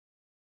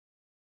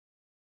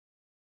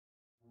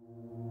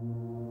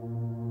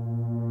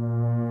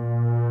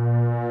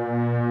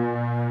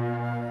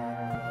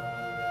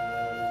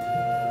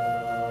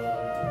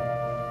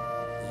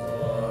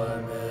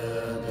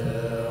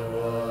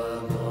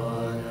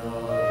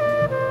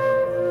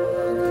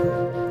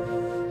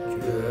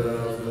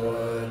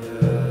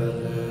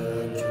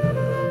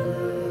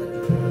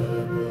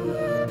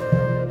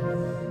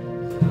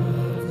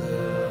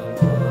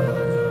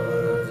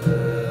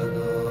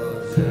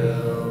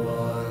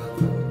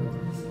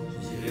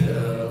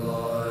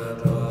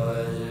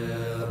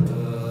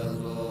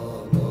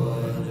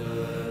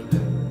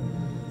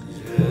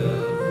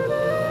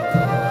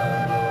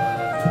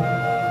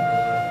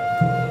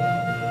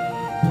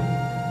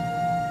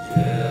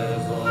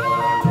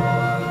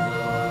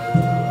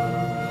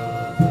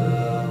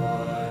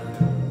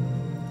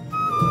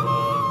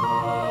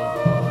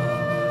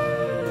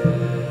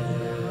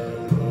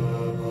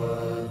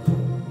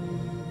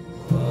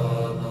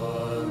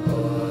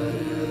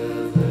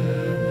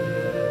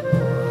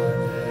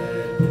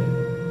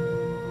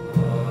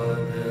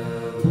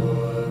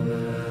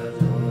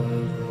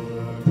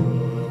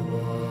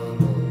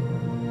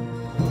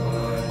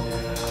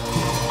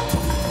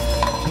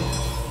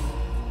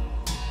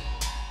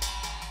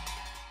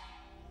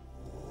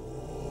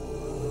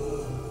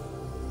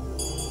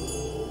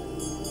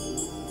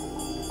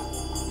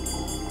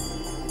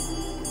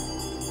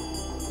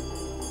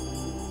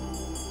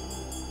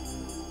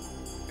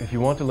If you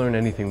want to learn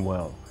anything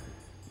well,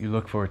 you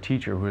look for a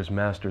teacher who has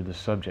mastered the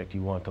subject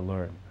you want to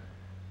learn.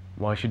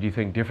 Why should you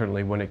think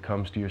differently when it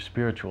comes to your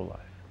spiritual life?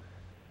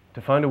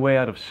 To find a way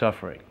out of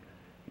suffering,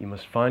 you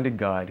must find a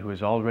guide who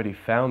has already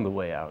found the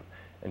way out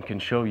and can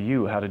show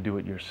you how to do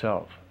it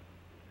yourself.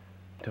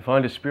 To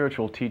find a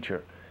spiritual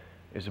teacher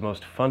is the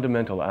most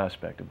fundamental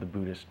aspect of the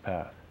Buddhist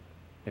path.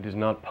 It is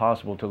not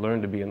possible to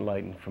learn to be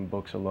enlightened from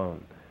books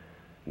alone.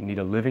 You need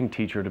a living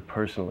teacher to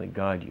personally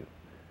guide you.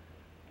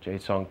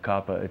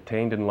 Tsongkhapa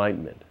attained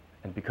enlightenment,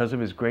 and because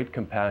of his great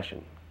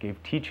compassion, gave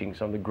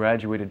teachings on the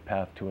graduated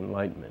path to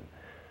enlightenment,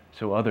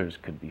 so others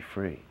could be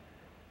free.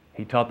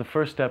 He taught the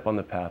first step on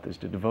the path is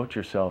to devote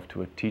yourself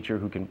to a teacher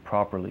who can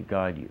properly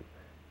guide you.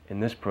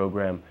 In this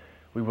program,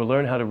 we will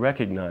learn how to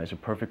recognize a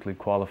perfectly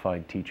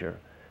qualified teacher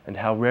and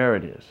how rare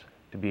it is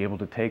to be able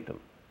to take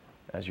them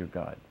as your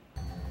guide.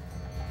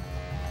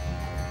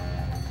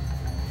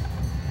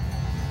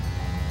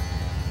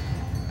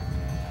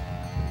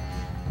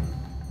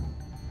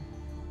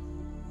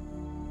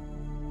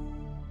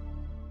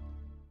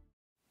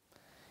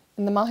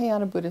 In the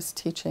Mahayana Buddhist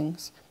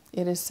teachings,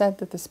 it is said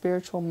that the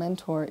spiritual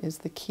mentor is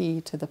the key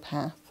to the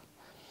path,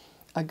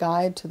 a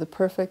guide to the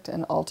perfect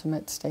and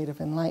ultimate state of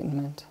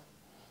enlightenment.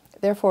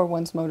 Therefore,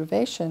 one's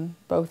motivation,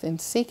 both in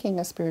seeking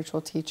a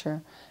spiritual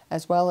teacher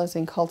as well as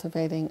in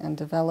cultivating and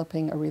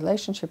developing a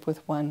relationship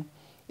with one,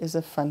 is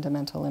of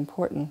fundamental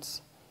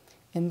importance.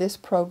 In this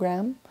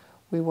program,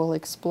 we will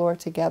explore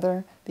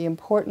together the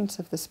importance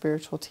of the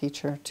spiritual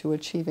teacher to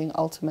achieving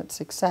ultimate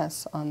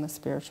success on the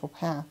spiritual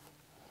path.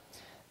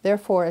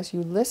 Therefore, as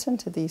you listen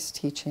to these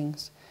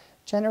teachings,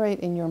 generate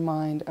in your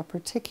mind a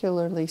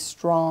particularly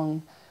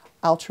strong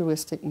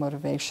altruistic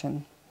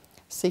motivation,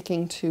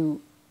 seeking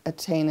to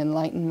attain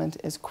enlightenment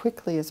as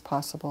quickly as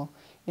possible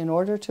in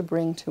order to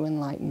bring to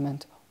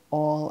enlightenment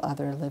all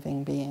other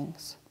living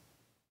beings.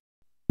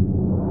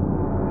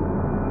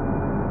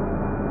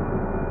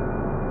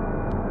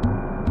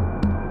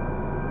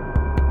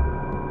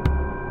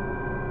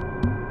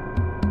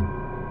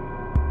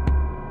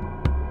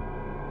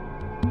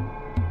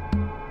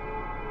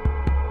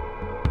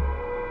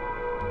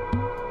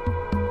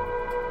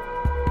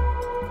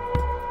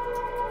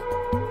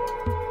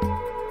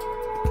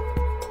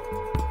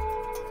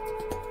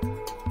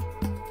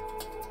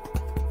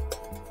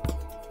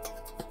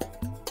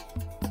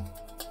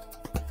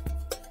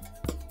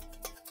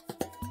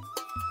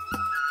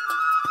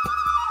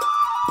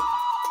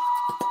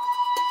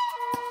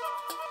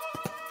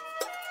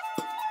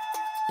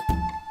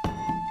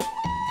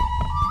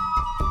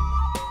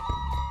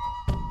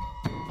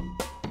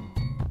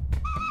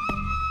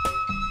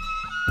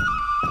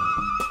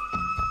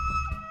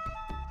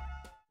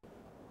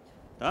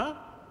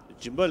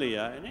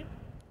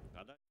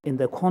 In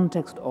the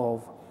context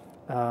of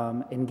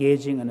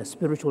engaging in a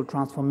spiritual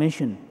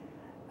transformation,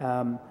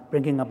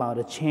 bringing about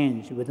a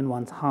change within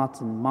one's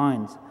hearts and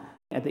minds,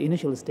 at the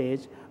initial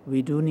stage,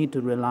 we do need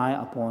to rely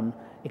upon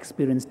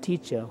experienced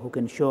teacher who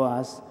can show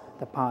us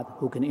the path,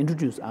 who can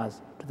introduce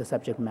us to the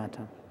subject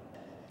matter.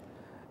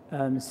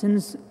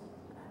 Since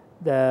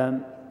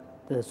the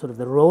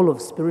role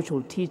of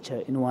spiritual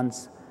teacher in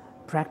one's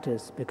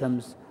practice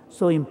becomes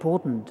so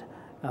important,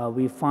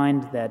 we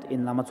find that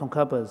in Lama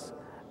Tsongkhapa's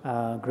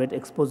great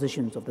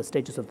expositions of the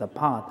stages of the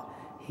path,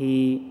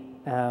 he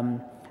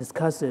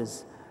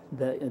discusses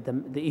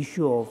the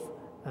issue of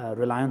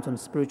reliance on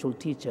spiritual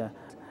teacher.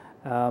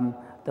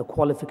 The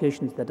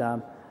qualifications that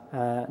are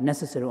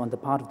necessary on the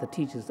part of the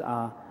teachers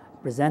are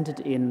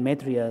presented in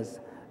Maitriya's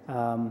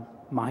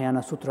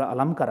Mahayana Sutra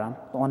Alamkara,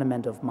 the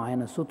ornament of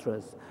Mahayana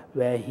Sutras,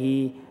 where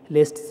he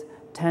lists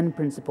 10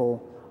 principal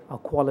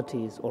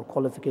qualities or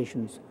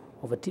qualifications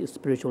of a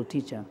spiritual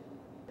teacher.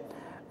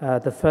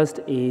 The first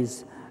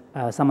is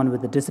someone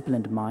with a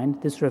disciplined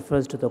mind. This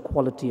refers to the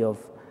quality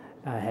of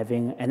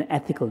having an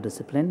ethical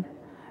discipline.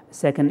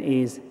 Second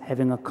is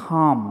having a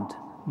calmed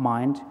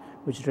mind,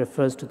 which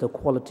refers to the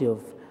quality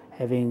of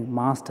having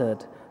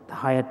mastered the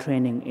higher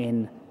training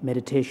in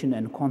meditation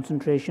and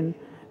concentration.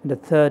 And the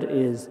third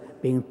is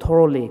being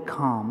thoroughly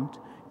calmed,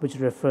 which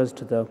refers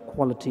to the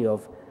quality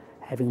of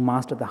having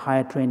mastered the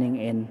higher training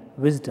in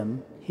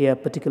wisdom, here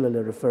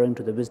particularly referring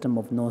to the wisdom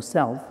of no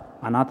self,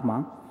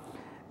 anatma.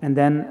 And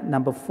then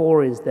number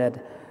 4 is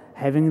that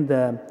having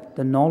the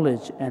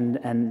knowledge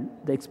and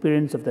the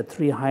experience of the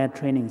 3 higher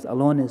trainings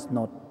alone is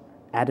not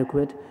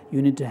adequate.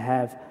 You need to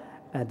have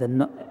a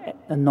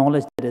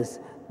knowledge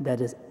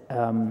that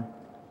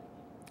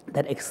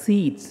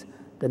exceeds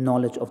the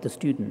knowledge of the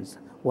students.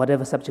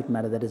 Whatever subject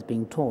matter that is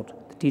being taught,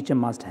 the teacher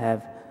must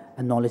have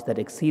a knowledge that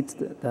exceeds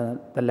the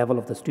level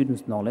of the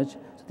student's knowledge.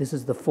 So this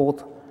is the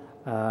 4th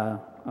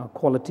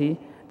quality.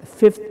 The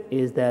 5th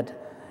is that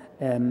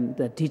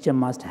the teacher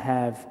must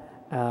have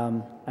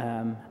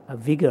a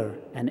vigor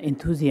and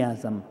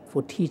enthusiasm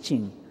for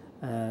teaching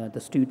the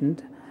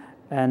student.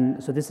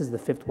 And so this is the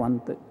 5th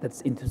one,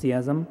 that's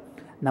enthusiasm.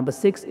 Number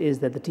 6 is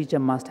that the teacher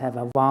must have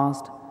a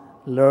vast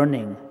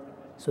learning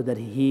so that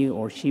he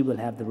or she will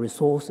have the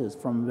resources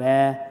from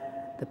where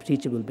the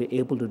teacher will be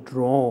able to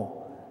draw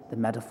the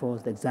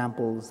metaphors, the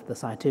examples, the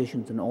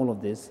citations, and all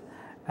of this.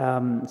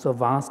 So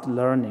vast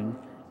learning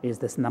is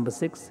this number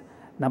 6.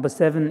 Number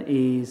 7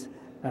 is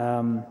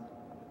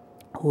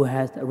who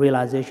has a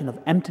realization of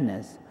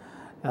emptiness.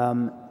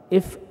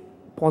 If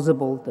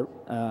possible, the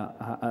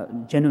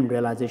genuine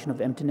realization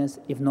of emptiness,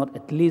 if not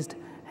at least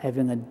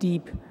having a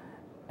deep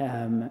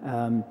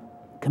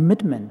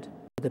commitment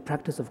to the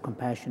practice of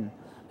compassion,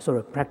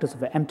 practice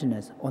of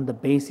emptiness on the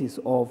basis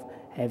of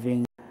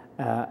having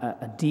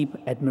a deep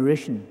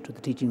admiration to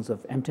the teachings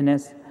of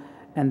emptiness.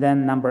 And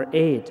then number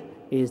 8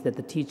 is that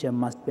the teacher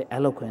must be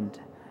eloquent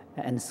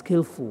and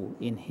skillful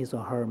in his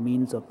or her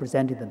means of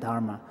presenting the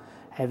Dharma.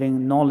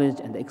 Having knowledge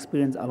and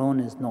experience alone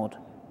is not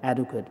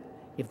adequate.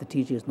 If the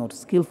teacher is not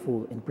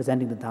skillful in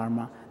presenting the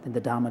Dharma, then the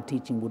Dharma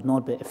teaching would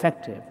not be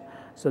effective.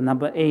 So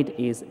number 8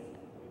 is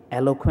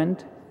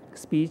eloquent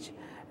speech.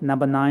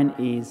 Number 9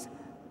 is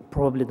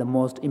probably the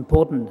most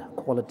important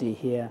quality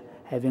here,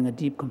 having a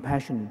deep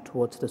compassion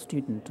towards the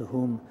student to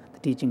whom the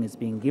teaching is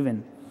being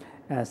given.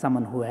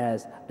 Someone who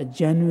has a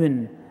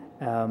genuine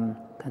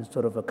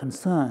sort of a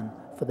concern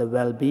for the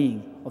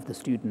well-being of the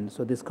student.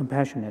 So this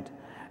compassionate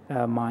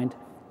mind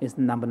is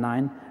number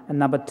 9. And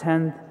number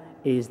 10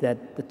 is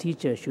that the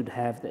teacher should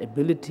have the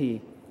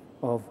ability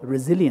of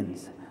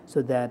resilience,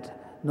 so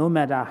that no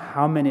matter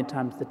how many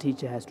times the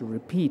teacher has to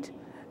repeat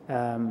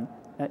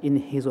in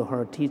his or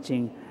her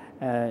teaching,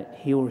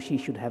 he or she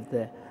should have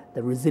the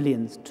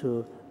resilience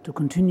to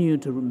continue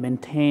to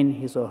maintain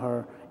his or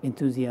her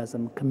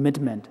enthusiasm,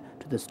 commitment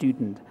to the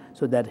student,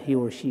 so that he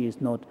or she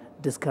is not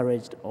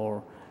discouraged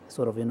or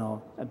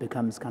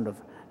becomes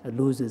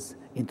loses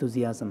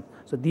enthusiasm.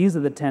 So these are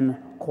the 10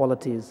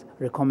 qualities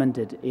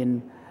recommended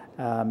in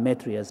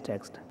Maitriya's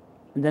text.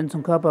 And then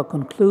Tsongkhapa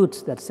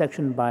concludes that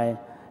section by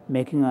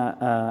making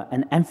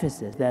an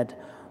emphasis that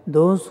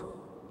those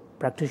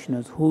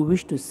practitioners who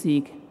wish to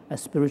seek a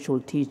spiritual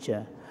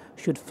teacher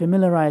should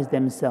familiarize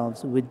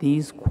themselves with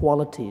these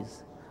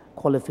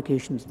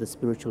qualifications of the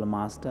spiritual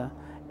master,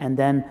 and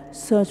then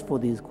search for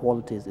these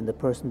qualities in the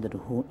person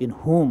in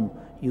whom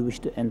you wish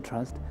to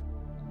entrust.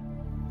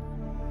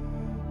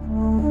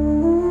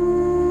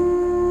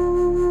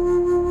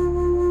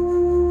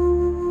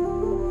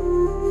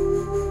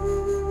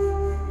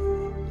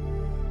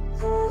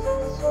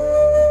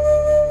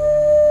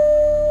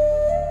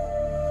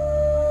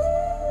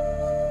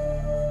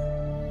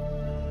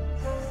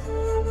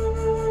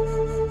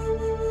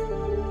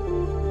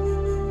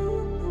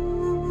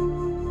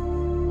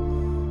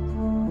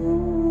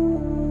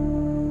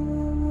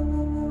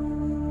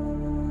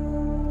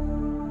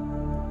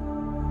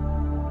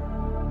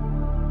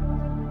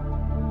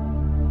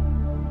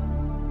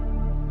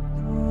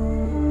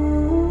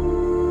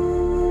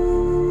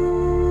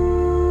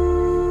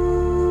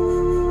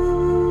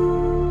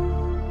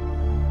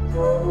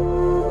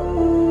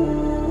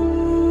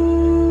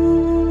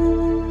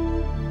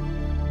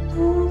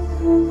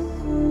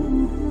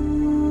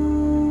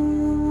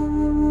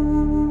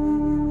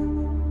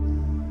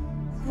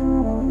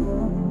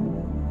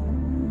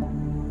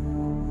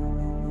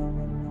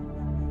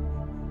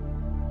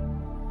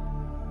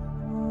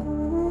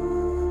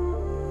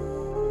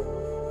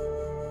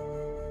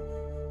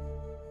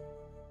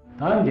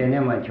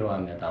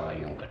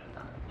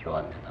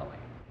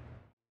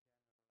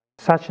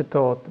 Such a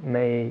thought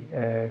may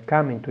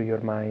come into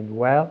your mind,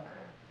 well,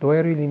 do I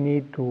really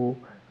need to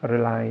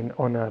rely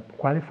on a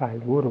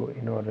qualified guru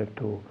in order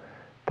to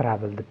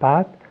travel the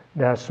path?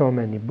 There are so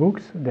many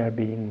books, they're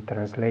being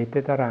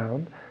translated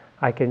around.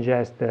 I can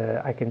just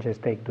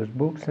take those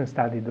books and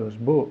study those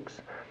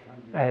books.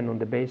 And on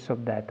the basis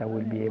of that, I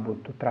will be able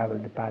to travel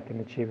the path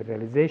and achieve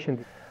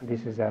realization.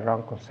 This is a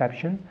wrong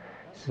conception.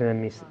 This is a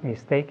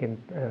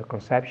mistaken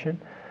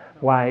conception.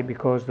 Why?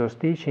 Because those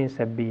teachings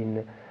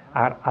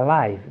are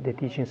alive. The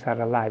teachings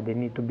are alive. They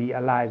need to be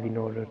alive in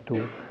order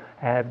to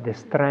have the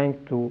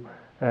strength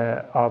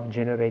of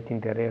generating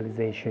the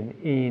realization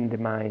in the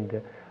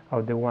mind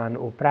of the one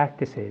who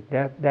practices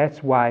it.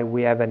 That's why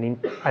we have an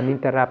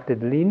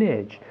uninterrupted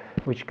lineage,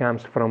 which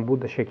comes from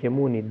Buddha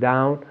Shakyamuni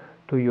down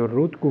to your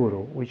root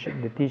guru, which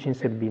the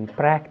teachings have been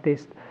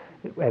practiced,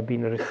 have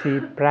been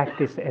received,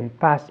 practiced, and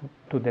passed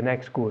to the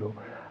next guru,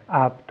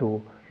 up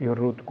to your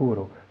root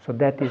guru. So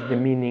that is the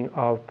meaning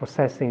of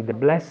possessing the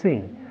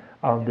blessing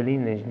of the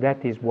lineage.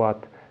 That is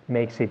what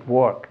makes it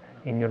work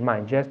in your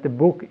mind. Just the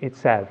book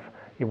itself,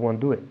 it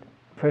won't do it.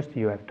 First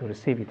you have to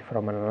receive it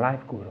from an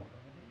alive guru.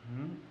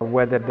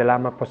 Whether the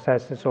Lama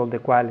possesses all the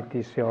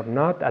qualities or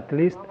not, at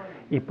least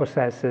he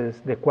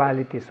possesses the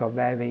qualities of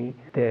having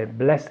the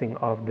blessing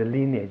of the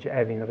lineage,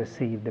 having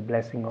received the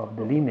blessing of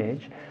the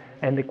lineage,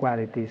 and the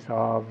qualities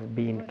of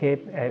being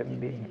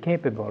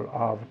capable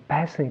of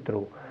passing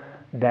through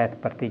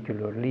that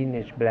particular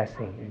lineage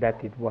blessing.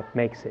 That is what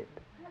makes it.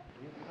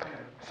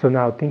 So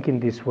now, thinking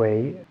this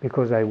way,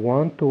 because I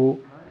want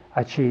to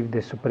achieve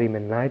the supreme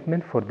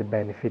enlightenment for the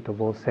benefit of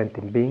all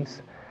sentient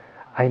beings,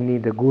 I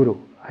need a guru.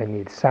 I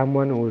need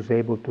someone who is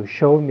able to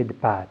show me the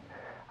path,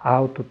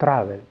 how to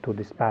travel to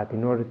this path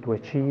in order to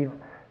achieve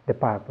the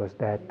purpose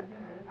that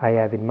I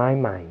have in my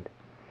mind.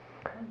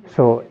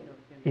 So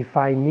if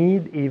I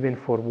need, even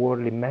for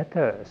worldly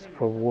matters,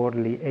 for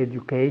worldly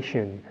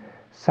education,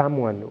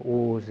 someone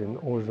who's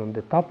on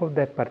the top of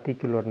that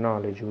particular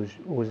knowledge,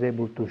 who's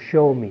able to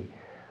show me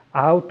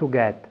how to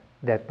get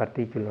that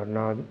particular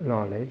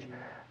knowledge,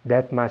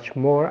 that much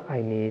more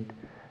I need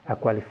a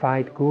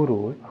qualified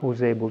guru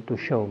who's able to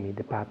show me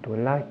the path to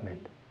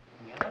enlightenment.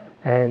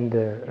 And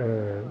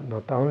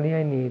not only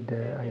I need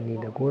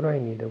a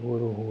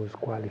guru who's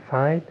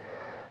qualified,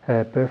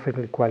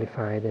 perfectly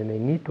qualified, and I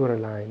need to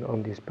rely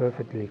on this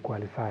perfectly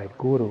qualified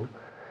guru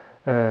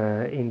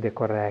in the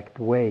correct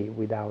way,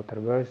 without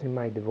reversing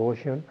my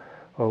devotion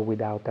or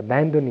without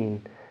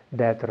abandoning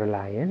that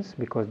reliance,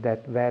 because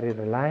that very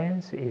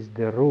reliance is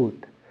the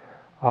root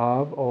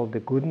of all the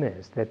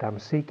goodness that I'm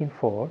seeking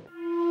for.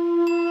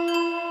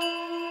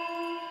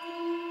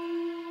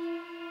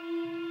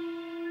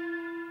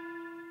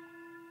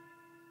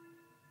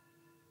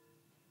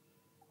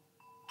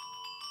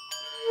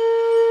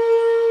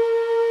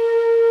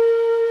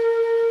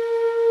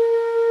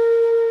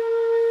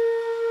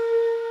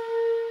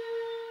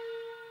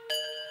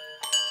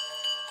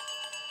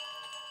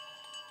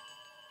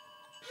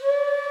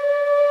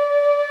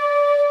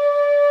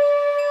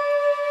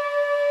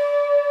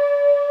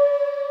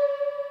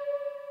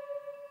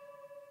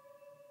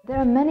 There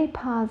are many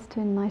paths to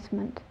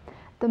enlightenment.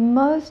 The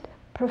most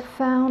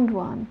profound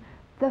one,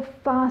 the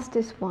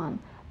fastest one,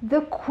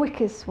 the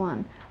quickest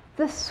one,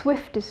 the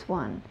swiftest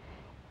one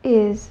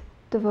is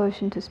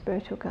devotion to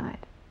spiritual guide.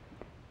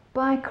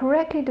 By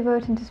correctly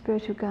devoting to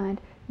spiritual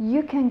guide,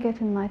 you can get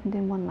enlightened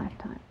in one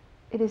lifetime.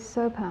 It is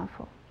so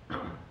powerful.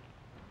 I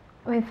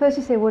mean, first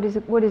you say, what is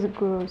a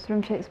guru? So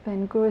Rinpoche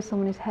explained, guru is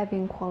someone who's heavy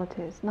in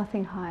qualities,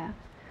 nothing higher.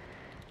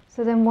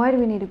 So then why do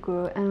we need a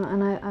guru?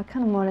 And I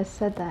kind of more or less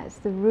said that. It's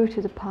the root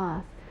of the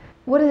path.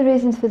 What are the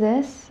reasons for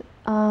this?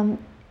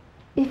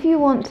 If you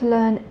want to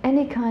learn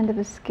any kind of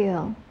a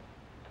skill,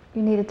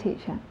 you need a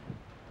teacher.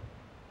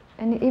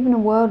 And even a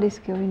worldly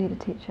skill, you need a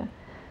teacher.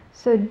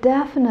 So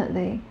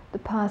definitely the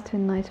path to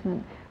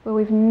enlightenment, where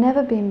we've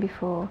never been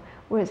before,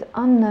 where it's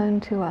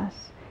unknown to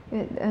us.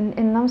 And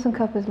in Lama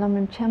Tsongkhapa's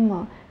Lamrim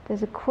Chenmo,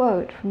 there's a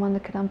quote from one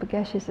of the Kadampa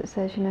Geshes that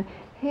says, you know,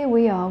 here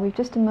we are, we've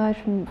just emerged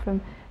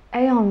from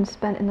aeons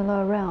spent in the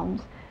lower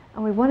realms,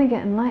 and we want to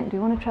get enlightened, we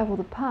want to travel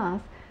the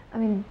path. I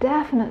mean,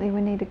 definitely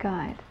we need a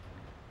guide.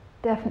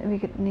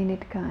 Definitely we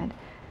need a guide.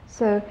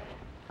 So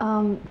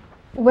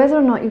whether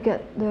or not you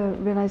get the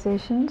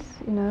realizations,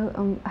 you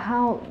know,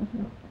 how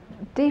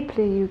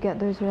deeply you get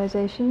those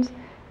realizations,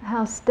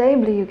 how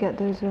stably you get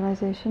those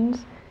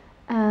realizations,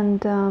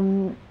 and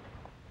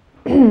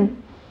in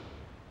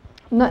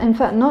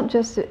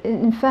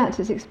fact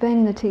it's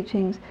explaining the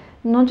teachings,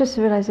 not just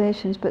the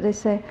realizations, but they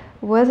say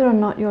whether or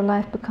not your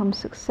life becomes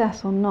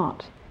success or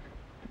not,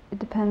 it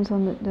depends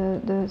on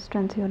the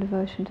strength of your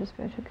devotion to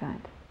spiritual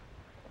guide.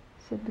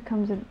 So it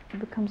becomes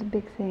a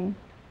big thing.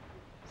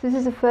 So this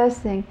is the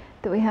first thing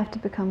that we have to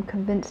become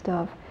convinced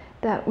of,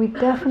 that we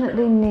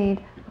definitely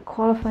need a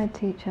qualified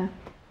teacher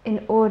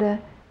in order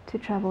to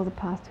travel the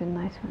path to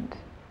enlightenment.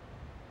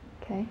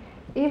 Okay?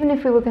 Even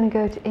if we were going to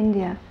go to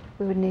India,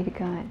 we would need a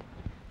guide.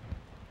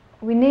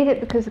 We need it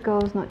because the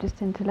goal is not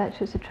just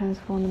intellectual, it's to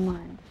transform the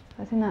mind.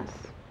 I think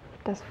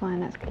that's fine,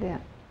 that's clear.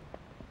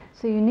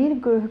 So you need a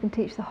guru who can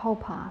teach the whole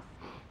path,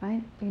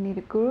 right? You need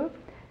a guru,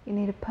 you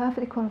need a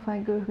perfectly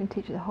qualified guru who can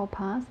teach you the whole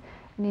path,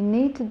 and you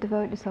need to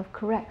devote yourself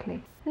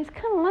correctly. And it's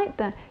kind of like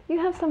that. You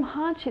have some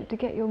hardship to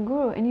get your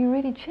guru, and you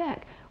really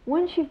check.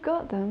 Once you've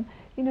got them,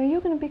 you know, you're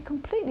going to be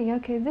completely,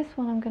 okay, this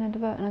one I'm going to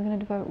devote, and I'm going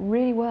to devote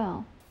really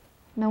well.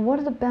 Now, what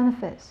are the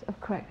benefits of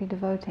correctly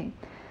devoting?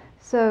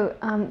 So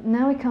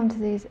now we come to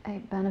these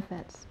 8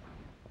 benefits.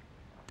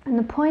 And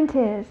the point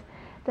is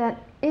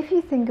that if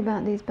you think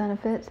about these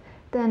benefits,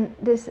 then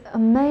this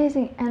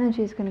amazing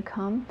energy is going to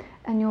come,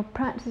 and your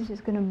practice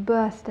is going to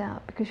burst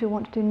out, because you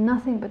want to do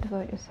nothing but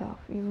devote yourself.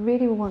 You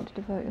really want to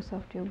devote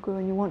yourself to your guru,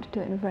 and you want to do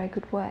it in a very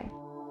good way.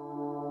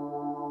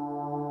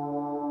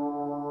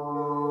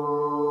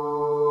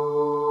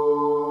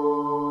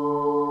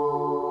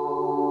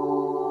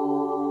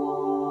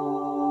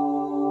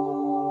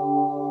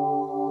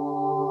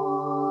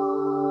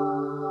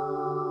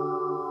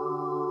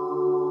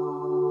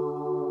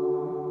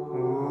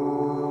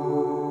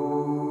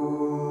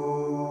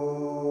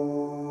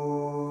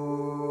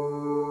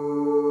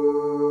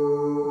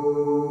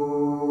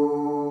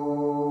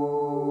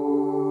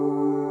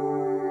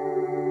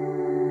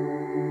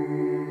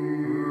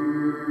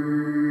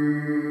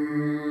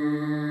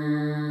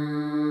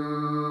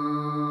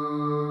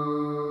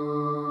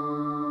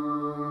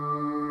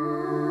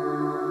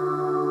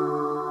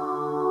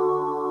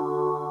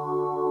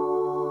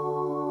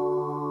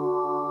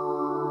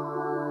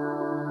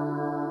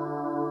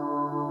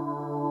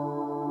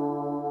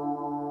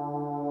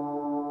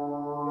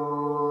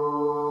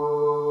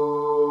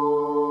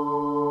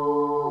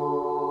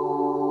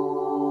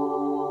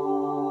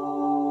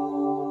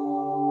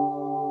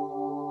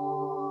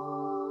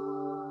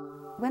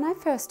 When I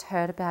first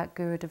heard about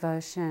guru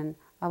devotion,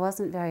 I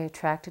wasn't very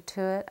attracted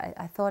to it.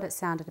 I thought it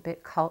sounded a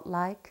bit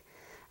cult-like.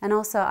 And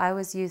also I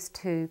was used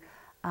to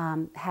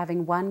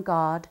having one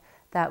God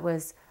that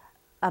was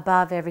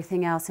above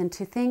everything else, and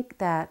to think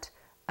that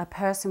a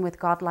person with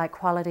godlike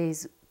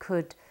qualities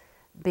could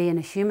be in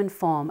a human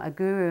form, a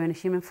guru in a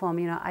human form.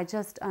 You know, I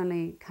just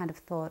only kind of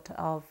thought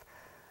of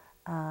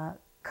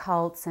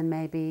cults, and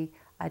maybe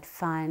I'd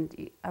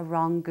find a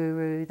wrong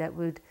guru that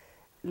would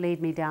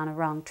lead me down a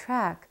wrong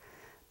track.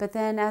 But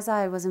then as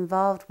I was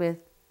involved with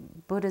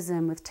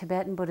Buddhism, with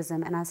Tibetan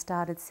Buddhism, and I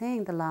started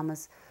seeing the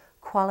Lama's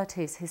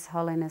qualities, His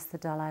Holiness the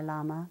Dalai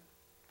Lama,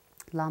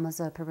 Lama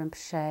Zopa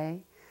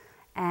Rinpoche,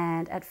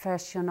 and at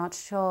first you're not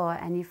sure,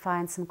 and you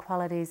find some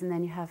qualities, and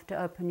then you have to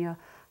open your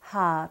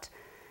heart,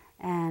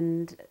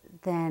 and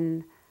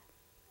then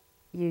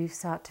you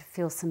start to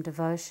feel some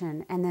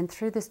devotion. And then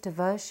through this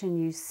devotion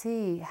you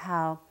see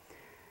how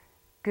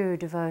Guru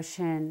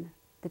devotion,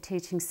 the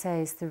teaching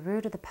says, the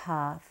root of the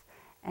path,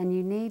 and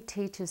you need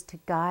teachers to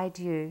guide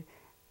you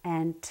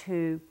and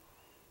to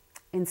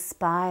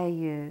inspire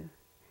you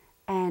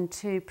and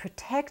to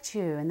protect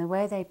you. And the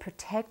way they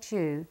protect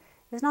you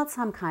is not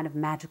some kind of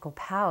magical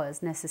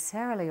powers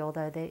necessarily,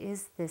 although there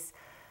is this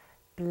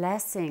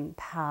blessing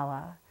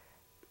power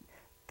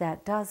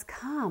that does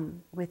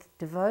come with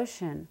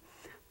devotion,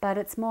 but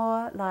it's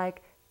more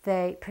like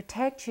they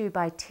protect you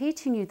by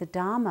teaching you the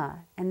Dharma,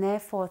 and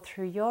therefore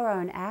through your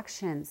own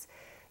actions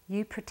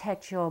you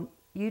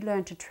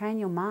learn to train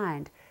your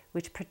mind,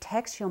 which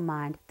protects your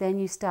mind. Then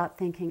you start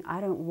thinking, I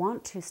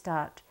want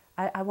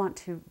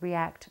to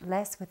react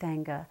less with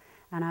anger,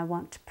 and I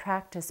want to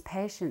practice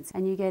patience.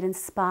 And you get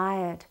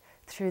inspired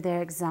through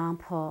their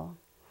example.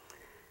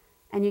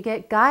 And you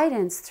get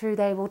guidance through,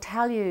 they will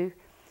tell you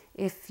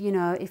if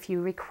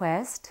you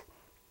request,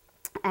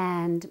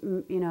 and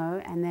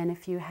and then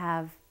if you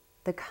have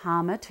the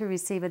karma to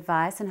receive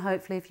advice, and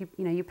hopefully if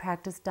you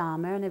practice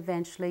Dharma, and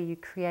eventually you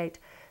create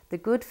the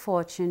good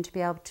fortune to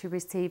be able to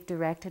receive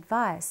direct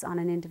advice on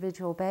an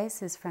individual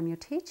basis from your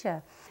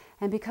teacher.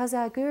 And because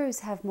our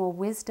gurus have more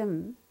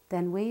wisdom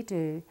than we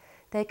do,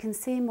 they can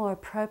see more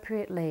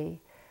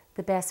appropriately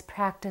the best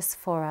practice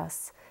for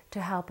us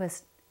to help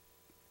us,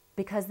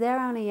 because their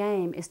only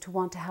aim is to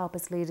want to help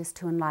us lead us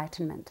to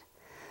enlightenment.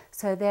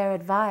 So their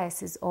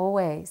advice is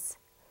always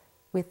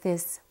with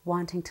this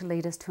wanting to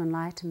lead us to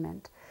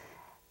enlightenment,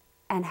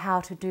 and how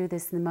to do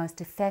this in the most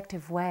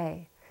effective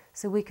way.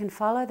 So we can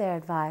follow their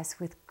advice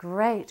with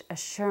great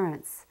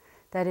assurance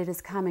that it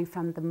is coming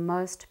from the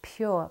most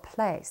pure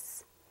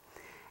place.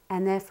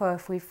 And therefore,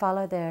 if we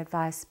follow their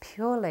advice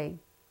purely,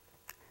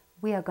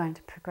 we are going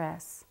to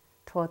progress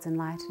towards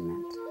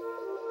enlightenment.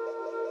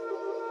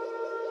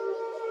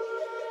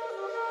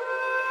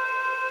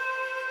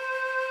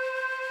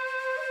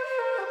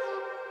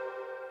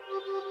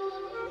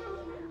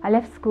 I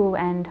left school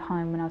and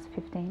home when I was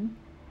 15.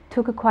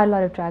 Took quite a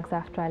lot of drugs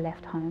after I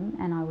left home,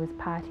 and I was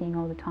partying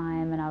all the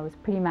time, and I was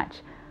pretty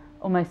much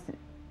almost,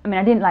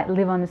 I didn't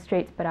live on the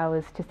streets, but I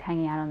was just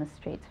hanging out on the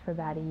streets for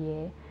about a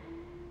year.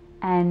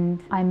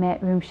 And I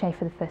met Rinpoche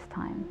for the first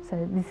time.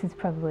 So this is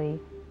probably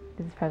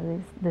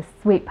the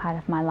sweet part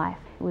of my life.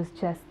 It was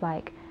just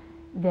like,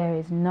 there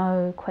is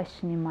no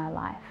question in my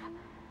life,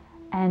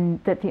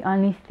 and that the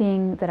only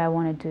thing that I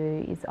want to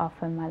do is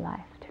offer my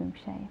life to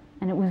Rinpoche.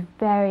 And it was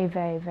very,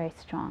 very, very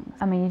strong.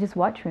 You just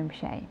watch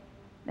Rinpoche,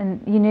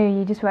 and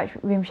you just watch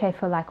Rinpoche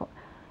for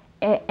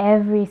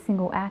every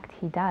single act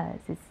he does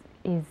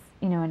is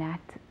an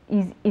act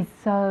is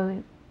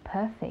so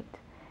perfect,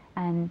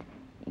 and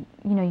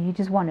you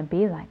just want to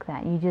be like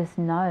that. You just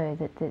know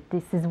that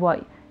this is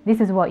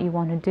what you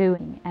want to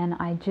do. And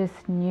I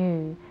just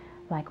knew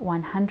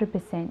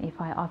 100% if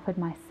I offered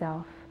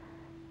myself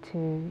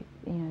to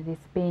this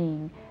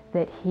being,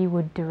 that he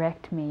would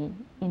direct me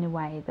in a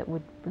way that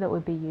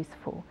would be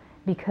useful,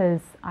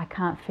 because I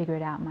can't figure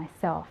it out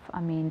myself.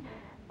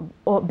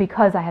 Or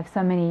because I have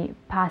so many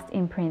past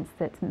imprints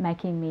that's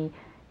making me,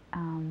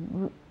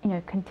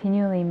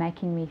 continually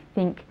making me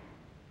think,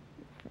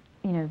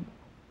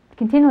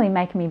 continually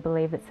making me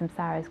believe that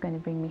samsara is going to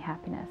bring me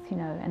happiness,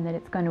 and that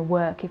it's going to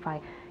work if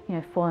I,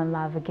 fall in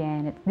love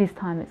again. This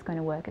time it's going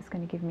to work, it's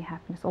going to give me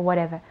happiness, or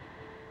whatever.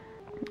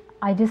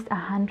 I just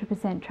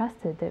 100%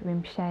 trusted that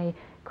Rinpoche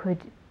could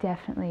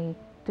definitely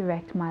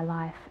direct my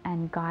life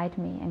and guide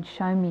me and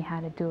show me how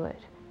to do it.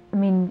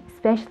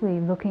 Especially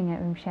looking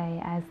at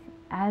Rinpoche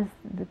as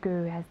the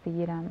Guru, as the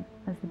Yidam,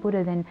 as the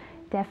Buddha, then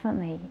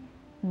definitely,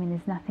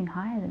 there's nothing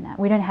higher than that.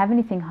 We don't have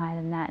anything higher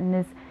than that, and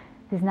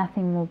there's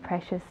nothing more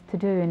precious to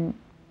do. And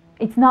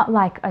it's not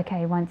like,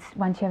 okay, once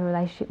you have a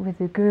relationship with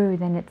the Guru,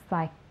 then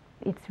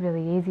it's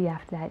really easy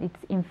after that.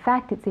 In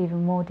fact, it's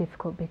even more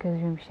difficult, because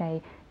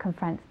Rinpoche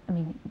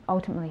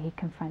ultimately he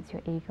confronts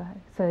your ego.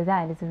 So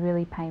that is a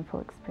really painful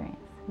experience,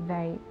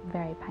 very,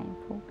 very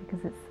painful,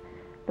 because it's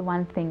the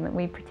one thing that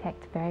we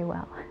protect very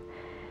well.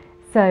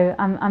 So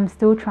I'm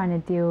still trying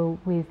to deal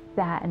with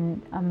that,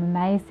 and I'm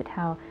amazed at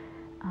how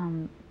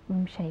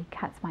Rinpoche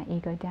cuts my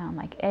ego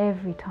down.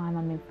 Every time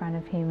I'm in front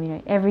of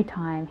him, every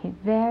time, he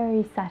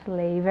very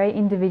subtly, very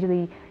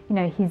individually,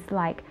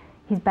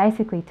 he's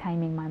basically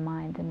taming my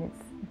mind, and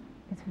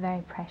it's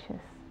very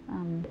precious.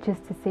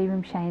 Just to see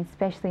Rinpoche, and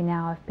especially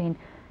now I've been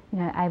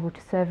able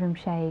to serve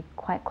Rinpoche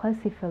quite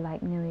closely for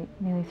like nearly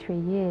 3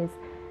 years,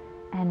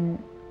 and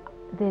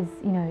there's,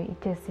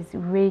 it just is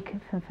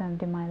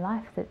reconfirmed in my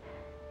life that,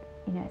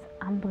 it's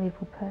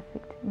unbelievable,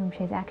 perfect.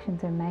 Rinpoche's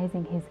actions are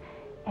amazing.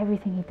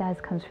 Everything he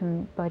does comes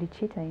from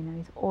bodhicitta.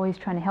 He's always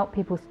trying to help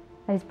people.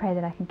 I just pray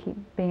that I can keep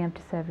being able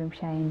to serve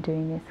Rinpoche and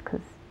doing this,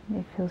 because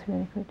it feels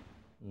really good.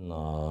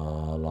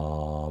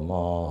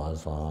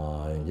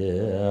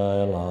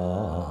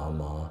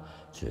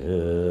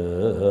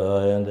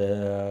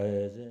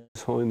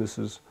 His Holiness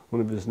is,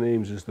 one of his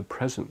names is the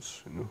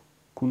presence,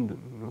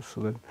 Kundan,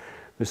 so that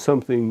there's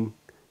something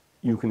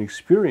you can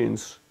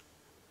experience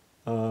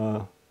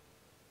that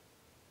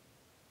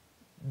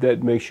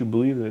makes you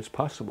believe that it's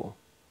possible,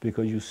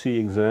 because you see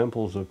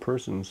examples of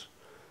persons.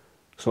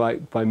 So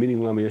by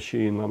meeting Lama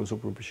Yeshe and Lama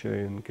Zopa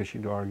Rinpoche and Geshe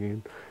Dargye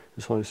and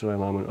His Holiness Dalai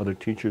Lama and other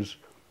teachers,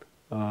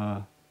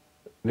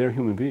 they're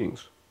human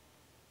beings.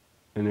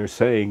 And they're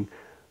saying,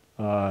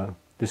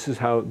 this is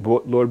how,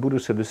 Lord Buddha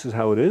said, this is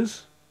how it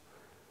is.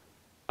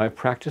 I've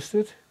practiced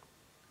it.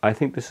 I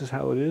think this is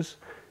how it is.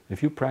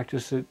 If you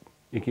practice it,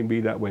 it can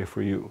be that way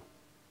for you.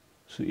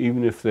 So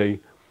even if they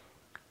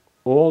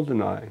all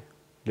deny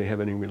they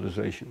have any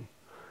realization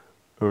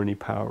or any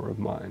power of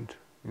mind,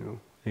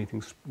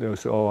 anything, they'll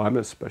say, oh, I'm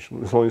not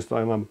special. As long as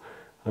I'm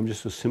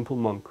just a simple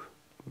monk.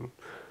 But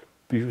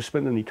if you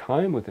spend any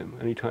time with him,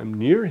 any time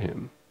near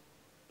him,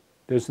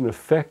 there's an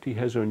effect he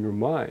has on your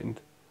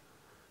mind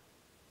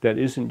that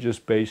isn't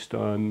just based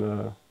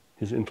on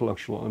his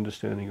intellectual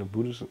understanding of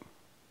Buddhism.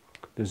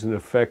 There's an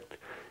effect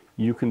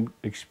you can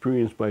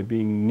experience by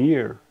being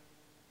near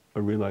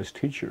a realized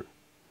teacher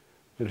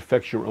that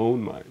affects your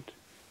own mind.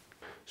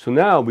 So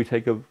now we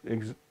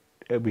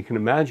we can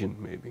imagine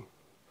maybe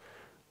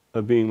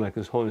a being like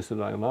His Holiness the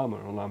Dalai Lama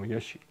or Lama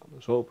Yeshe,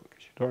 Lama Zopa,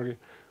 Geshe Dargye,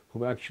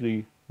 who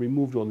actually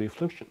removed all the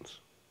afflictions.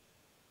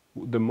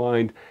 The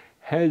mind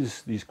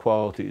has these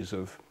qualities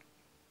of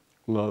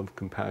love,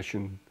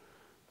 compassion,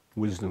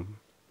 wisdom.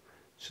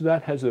 So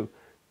that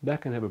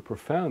can have a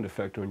profound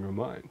effect on your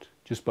mind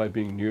just by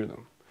being near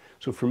them.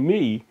 So for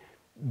me,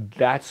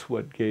 that's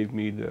what gave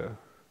me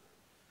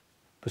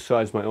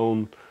besides my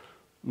own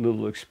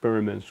little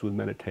experiments with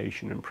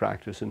meditation and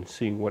practice and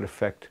seeing what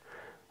effect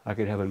I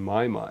could have in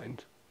my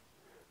mind,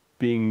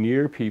 being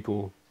near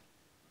people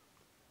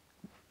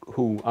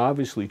who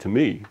obviously to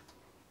me,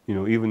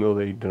 even though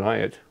they deny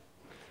it,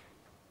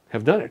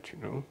 have done it,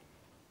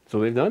 So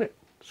they've done it.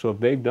 So if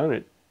they've done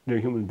it, they're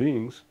human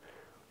beings.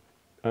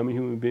 I'm a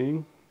human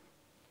being.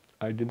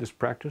 I did this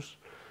practice.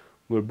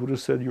 Lord Buddha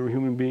said, you're a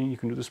human being, you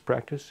can do this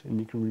practice, and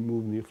you can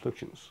remove the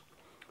afflictions.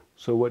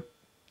 So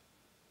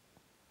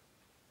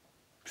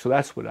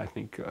that's what I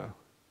think,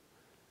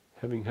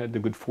 having had the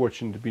good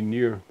fortune to be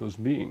near those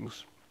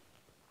beings,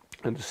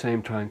 at the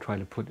same time try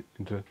to put it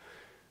into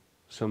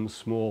some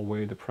small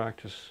way to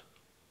practice.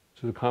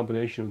 So the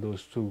combination of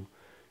those two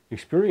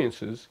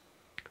experiences,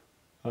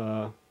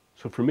 so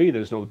for me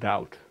there's no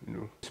doubt,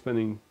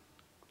 spending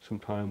some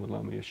time with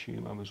Lama Yeshe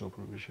and Lama Zopa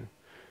Rinpoche,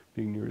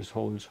 being near His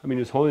Holiness. I mean,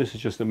 His Holiness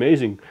is just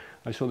amazing.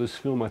 I saw this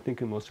film, I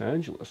think in Los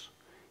Angeles.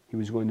 He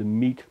was going to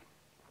meet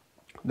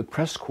the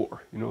press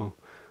corps,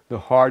 the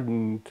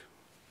hardened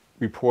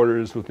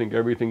reporters who think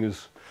everything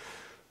is,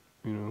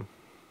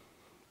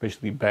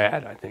 basically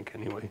bad, I think,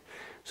 anyway.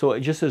 So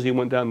just as he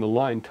went down the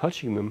line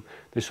touching them,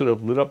 they sort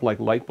of lit up like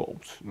light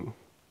bulbs.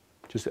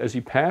 Just as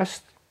he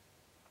passed,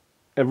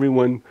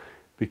 everyone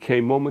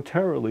became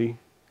momentarily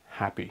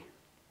happy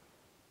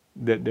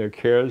that their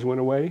cares went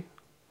away.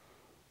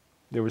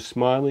 They were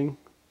smiling,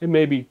 and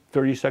maybe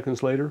 30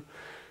 seconds later,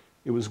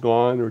 it was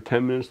gone, or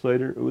 10 minutes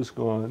later, it was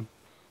gone.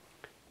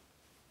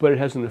 But it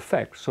has an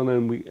effect. So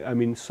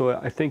then so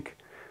I think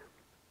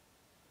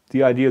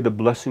the idea of the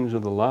blessings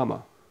of the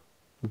Lama,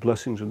 the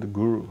blessings of the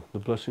Guru, the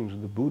blessings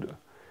of the Buddha,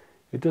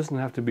 it doesn't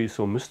have to be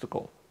so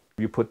mystical.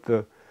 You put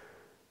the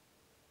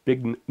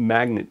big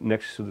magnet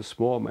next to the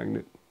small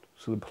magnet,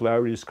 so the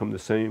polarities come the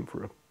same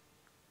for a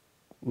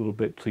little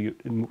bit till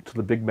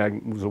the big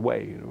magnet moves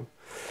away,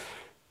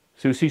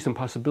 So you see some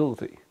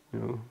possibility,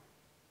 the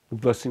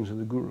blessings of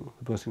the Guru,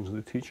 the blessings of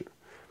the teacher.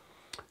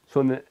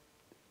 So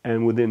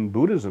and within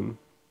Buddhism,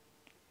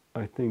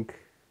 I think,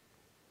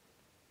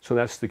 so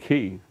that's the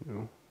key,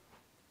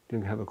 You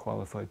can have a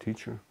qualified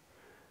teacher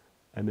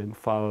and then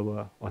follow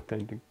a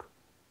authentic,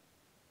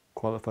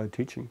 qualified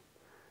teaching.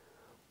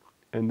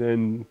 And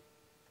then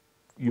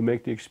you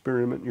make the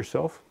experiment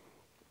yourself,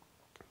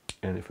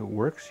 and if it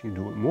works, you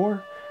do it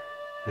more.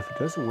 If it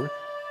doesn't work,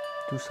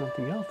 do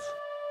something else.